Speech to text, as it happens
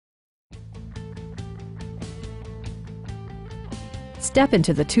Step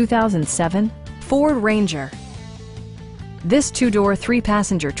into the 2007 Ford Ranger. This two-door,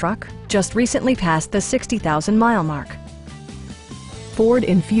 three-passenger truck just recently passed the 60,000-mile mark. Ford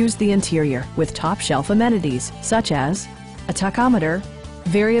infused the interior with top-shelf amenities such as a tachometer,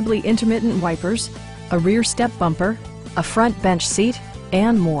 variably intermittent wipers, a rear step bumper, a front bench seat,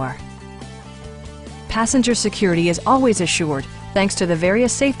 and more. Passenger security is always assured thanks to the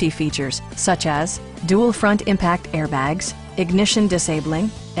various safety features such as dual front impact airbags, ignition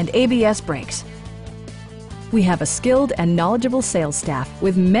disabling, and ABS brakes. We have a skilled and knowledgeable sales staff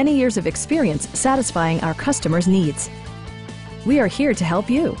with many years of experience satisfying our customers' needs. We are here to help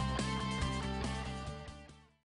you.